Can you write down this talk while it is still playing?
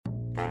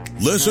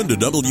Listen to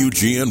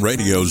WGN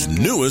Radio's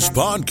newest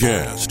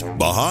podcast,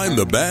 Behind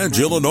the Badge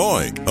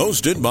Illinois,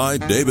 hosted by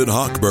David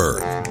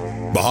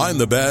Hochberg. Behind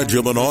the Badge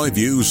Illinois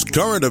views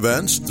current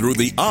events through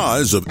the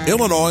eyes of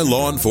Illinois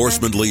law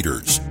enforcement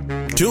leaders.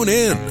 Tune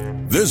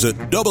in. Visit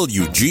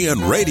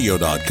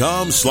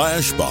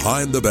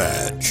WGNRadio.com/Behind the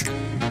Badge.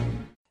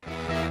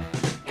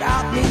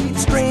 Got me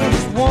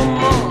strange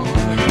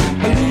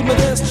woman. Believe me,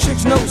 this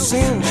chick's no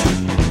cinch.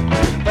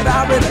 But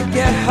I really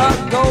get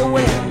her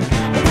going.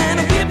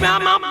 And give me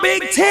my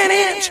big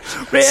 10-inch.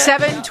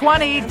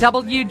 720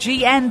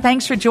 WGN.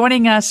 Thanks for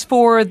joining us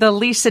for the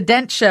Lisa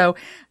Dent Show.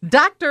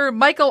 Dr.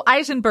 Michael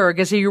Eisenberg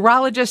is a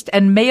urologist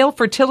and male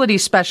fertility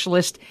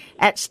specialist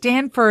at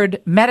Stanford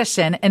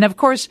Medicine. And of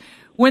course,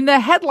 when the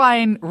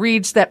headline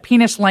reads that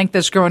penis length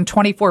has grown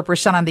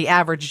 24% on the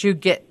average, you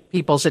get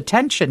people's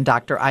attention,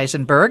 Dr.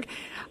 Eisenberg.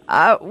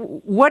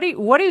 What do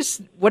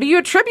you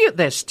attribute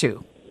this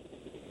to?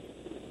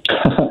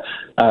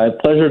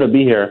 Pleasure to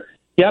be here.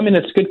 Yeah, I mean,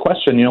 it's a good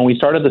question. You know, we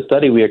started the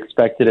study, we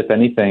expected, if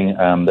anything,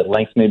 that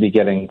lengths may be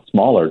getting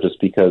smaller just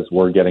because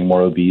we're getting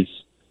more obese,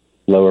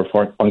 lower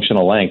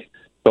functional length.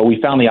 But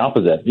we found the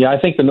opposite. Yeah, I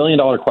think the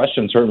million-dollar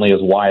question certainly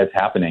is why it's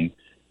happening.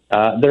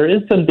 There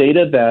is some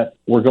data that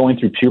we're going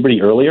through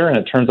puberty earlier, and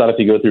it turns out if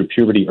you go through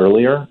puberty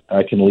earlier,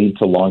 it can lead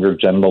to longer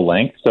genital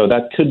length. So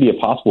that could be a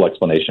possible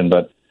explanation,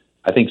 but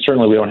I think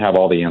certainly we don't have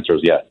all the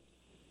answers yet.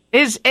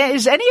 Is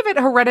any of it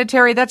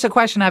hereditary? That's a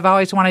question I've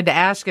always wanted to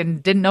ask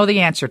and didn't know the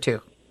answer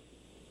to.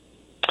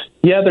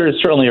 Yeah, there is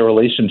certainly a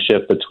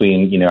relationship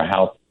between, you know,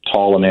 how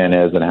tall a man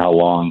is and how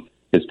long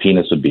his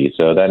penis would be.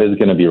 So that is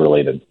going to be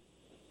related.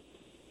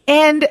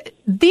 And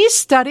these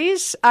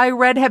studies, I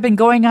read, have been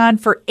going on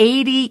for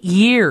 80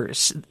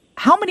 years.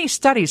 How many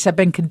studies have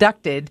been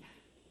conducted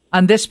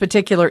on this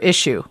particular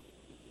issue?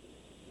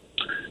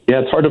 Yeah,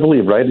 it's hard to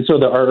believe, right?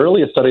 So our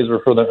earliest studies were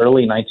for the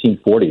early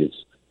 1940s.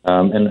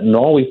 And in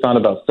all, we found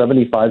about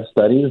 75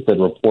 studies that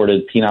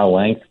reported penile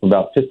length from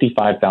about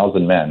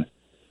 55,000 men.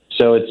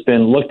 So it's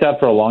been looked at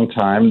for a long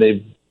time.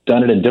 They've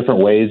done it in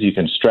different ways. You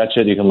can stretch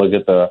it. You can look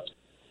at the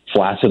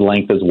flaccid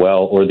length as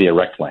well, or the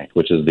erect length,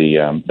 which is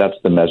that's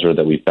the measure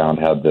that we found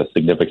had the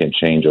significant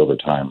change over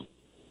time.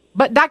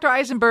 But Dr.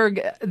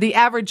 Eisenberg, the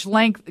average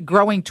length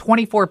growing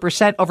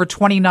 24% over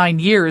 29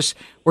 years,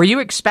 were you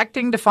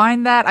expecting to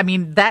find that? I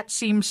mean, that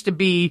seems to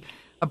be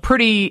a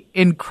pretty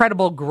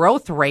incredible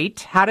growth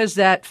rate. How does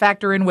that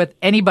factor in with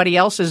anybody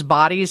else's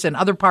bodies and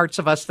other parts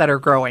of us that are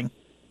growing?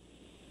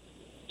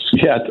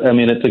 Yeah, I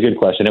mean, it's a good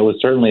question. It was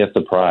certainly a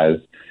surprise.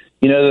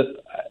 You know,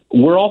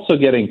 we're also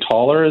getting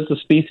taller as a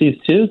species,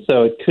 too,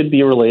 so it could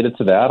be related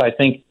to that. I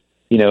think,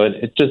 you know,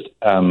 it just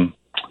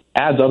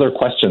adds other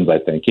questions, I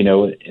think. You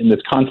know, in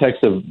this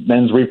context of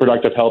men's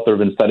reproductive health, there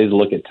have been studies that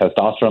look at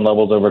testosterone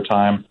levels over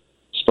time,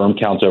 sperm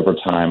counts over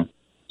time.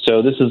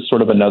 So this is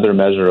sort of another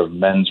measure of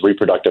men's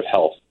reproductive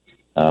health.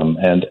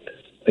 And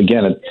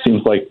again, it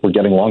seems like we're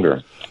getting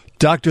longer.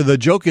 Doctor, the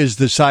joke is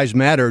the size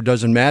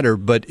doesn't matter,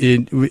 but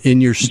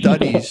in your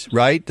studies,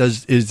 right?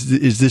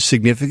 Is this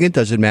significant?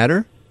 Does it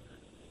matter?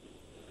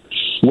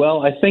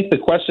 Well, I think the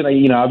question,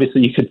 you know,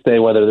 obviously you could say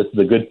whether this is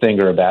a good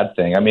thing or a bad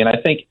thing. I mean,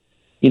 I think,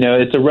 you know,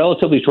 it's a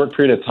relatively short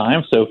period of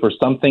time. So for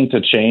something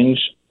to change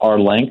our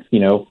length, you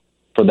know,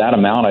 for that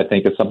amount, I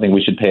think is something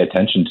we should pay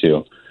attention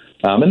to.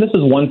 And this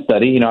is one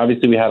study. You know,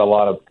 obviously we had a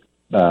lot of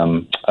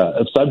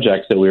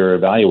subjects that we were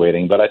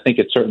evaluating, but I think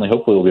it certainly,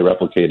 hopefully, will be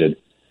replicated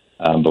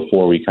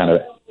before we kind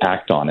of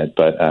act on it.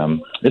 But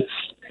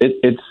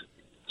it's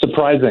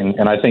surprising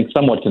and I think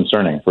somewhat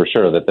concerning for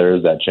sure that there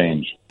is that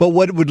change. But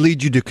what would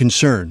lead you to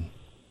concern?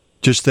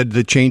 Just that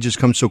the changes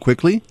come so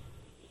quickly?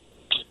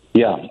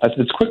 Yeah,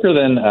 it's quicker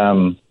than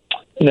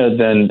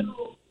than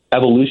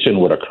evolution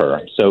would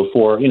occur. So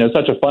for, you know,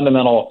 such a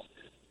fundamental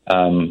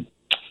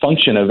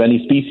function of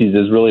any species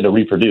is really to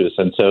reproduce.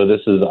 And so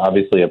this is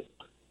obviously an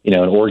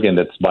organ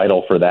that's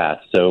vital for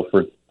that. So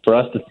for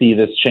us to see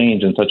this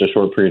change in such a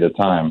short period of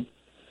time,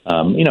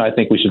 I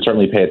think we should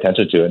certainly pay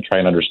attention to it and try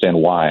and understand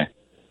why.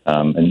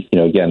 And, you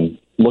know, again,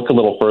 look a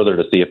little further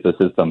to see if this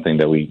is something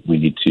that we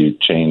need to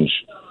change.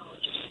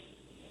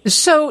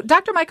 So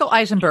Dr. Michael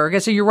Eisenberg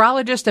is a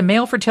urologist and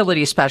male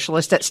fertility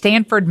specialist at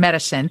Stanford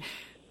Medicine.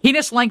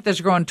 Penis length has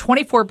grown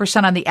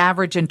 24% on the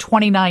average in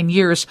 29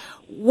 years.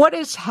 What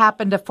has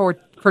happened to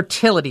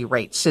fertility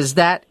rates? Is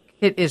that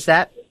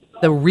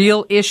the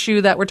real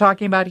issue that we're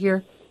talking about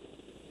here?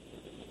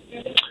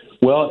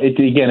 Well, it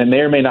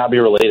may or may not be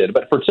related,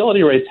 but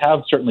fertility rates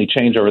have certainly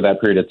changed over that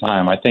period of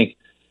time. I think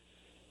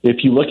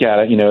if you look at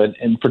it, you know,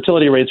 and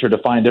fertility rates are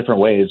defined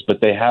different ways,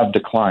 but they have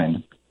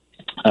declined.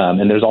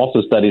 And there's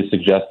also studies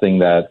suggesting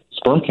that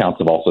sperm counts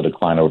have also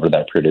declined over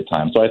that period of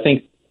time. So I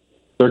think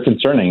they're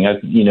concerning.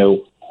 You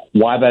know,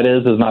 why that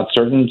is not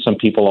certain. Some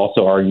people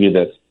also argue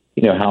that,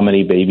 you know, how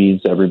many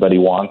babies everybody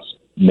wants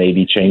may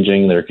be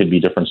changing. There could be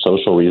different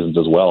social reasons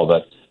as well.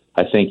 But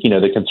I think, you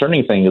know, the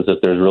concerning thing is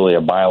that there's really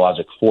a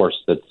biologic force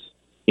that's,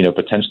 you know,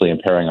 potentially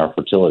impairing our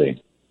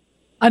fertility.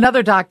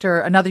 Another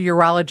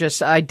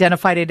urologist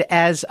identified it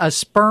as a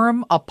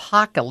sperm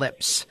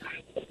apocalypse.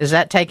 Is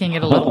that taking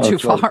it a little too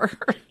far?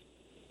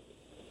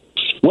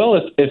 Well,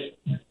 if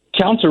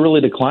counts are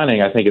really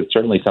declining, I think it's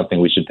certainly something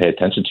we should pay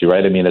attention to,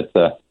 right? I mean, it's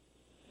a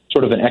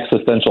sort of an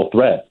existential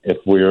threat if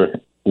we're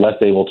less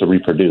able to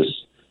reproduce.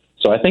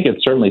 So I think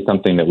it's certainly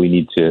something that we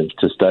need to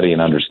study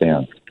and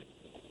understand.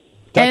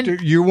 Doctor,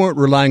 you weren't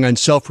relying on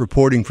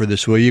self-reporting for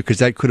this, were you? Because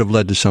that could have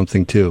led to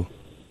something, too.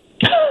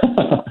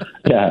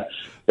 Yeah.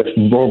 If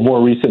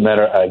more recent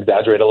matter,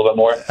 exaggerate a little bit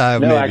more.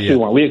 No, actually,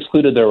 weren't. We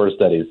excluded there were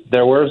studies.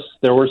 There were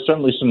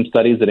certainly some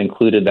studies that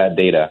included that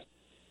data,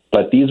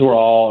 but these were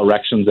all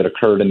erections that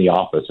occurred in the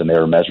office, and they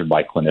were measured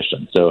by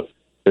clinicians. So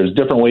there's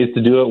different ways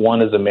to do it.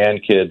 One is a man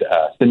could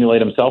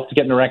stimulate himself to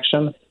get an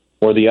erection,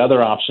 or the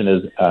other option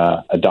is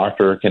a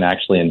doctor can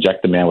actually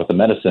inject the man with a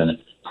medicine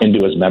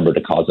into his member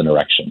to cause an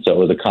erection. So it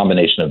was a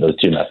combination of those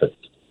two methods.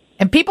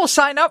 And people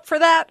sign up for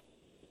that?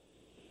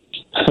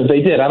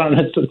 They did. I don't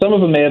know. Some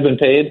of them may have been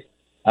paid,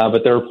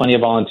 but there were plenty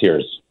of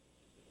volunteers.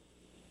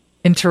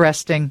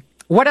 Interesting.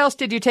 What else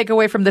did you take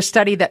away from the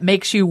study that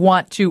makes you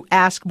want to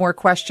ask more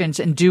questions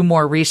and do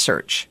more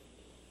research?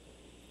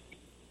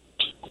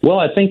 Well,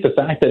 I think the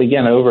fact that,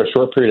 again, over a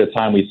short period of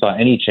time, we saw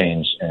any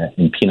change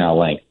in penile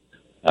length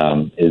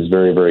is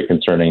very, very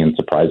concerning and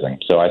surprising.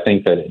 So I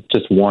think that it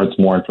just warrants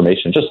more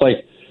information. Just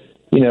like,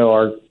 we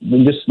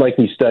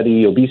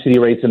study obesity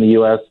rates in the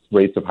U.S.,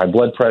 rates of high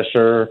blood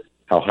pressure,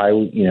 how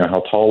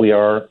tall we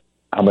are,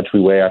 how much we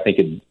weigh. I think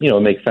it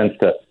makes sense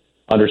to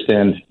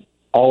understand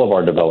all of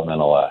our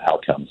developmental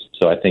outcomes.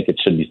 So I think it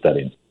should be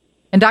studied.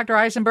 And Dr.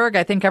 Eisenberg,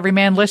 I think every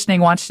man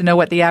listening wants to know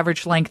what the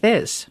average length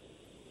is.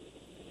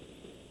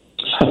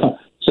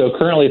 So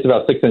currently it's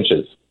about 6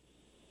 inches.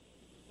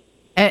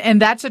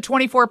 And that's a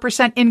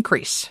 24%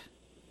 increase.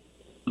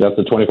 That's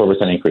a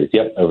 24% increase,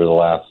 yep, over the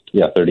last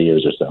 30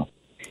 years or so.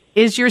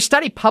 Is your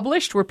study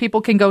published where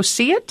people can go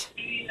see it?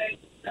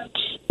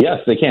 Yes,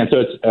 they can.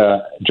 So it's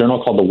a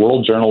journal called the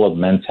World Journal of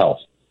Men's Health,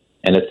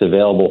 and it's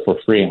available for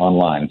free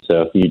online.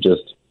 So if you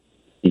just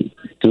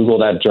Google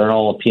that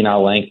journal,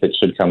 penile length, it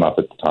should come up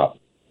at the top.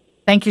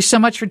 Thank you so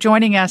much for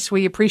joining us.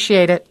 We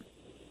appreciate it.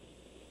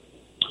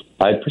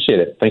 I appreciate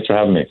it. Thanks for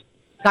having me.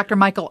 Dr.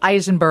 Michael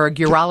Eisenberg,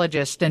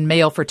 urologist and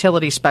male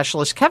fertility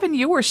specialist. Kevin,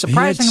 you were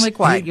surprisingly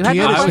quiet. You had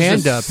his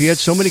hand up. He had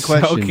so many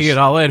questions. Soaking it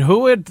all in.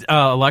 Who would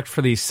elect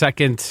for the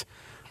second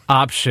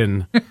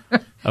option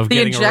of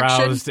getting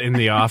injection? Aroused in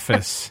the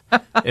office?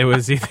 It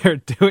was either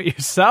do it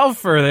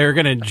yourself or they were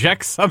going to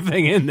inject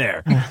something in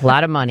there. A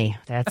lot of money.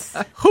 That's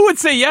who would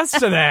say yes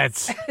to that?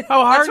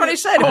 How hard? That's what he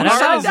said. How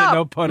hard is it?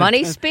 No pun money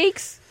intended.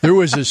 speaks. There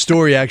was a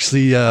story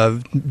actually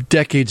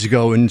decades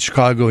ago in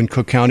Chicago and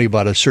Cook County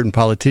about a certain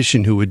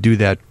politician who would do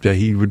that.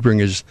 He would bring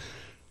his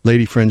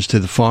lady friends to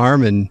the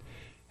farm and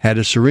had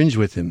a syringe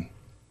with him.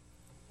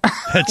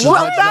 That's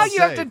well, now you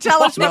have to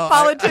tell us what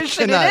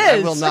politician it is. I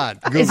will not.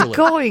 What is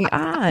going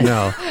on?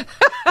 No.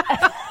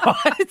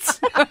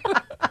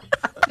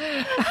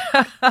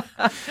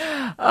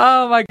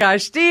 Oh, my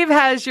gosh. Steve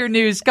has your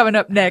news coming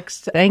up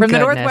next Thank from the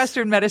goodness.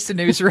 Northwestern Medicine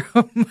Newsroom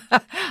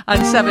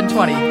on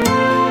 720.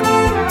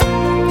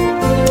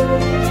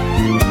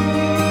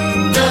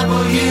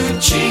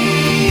 WG.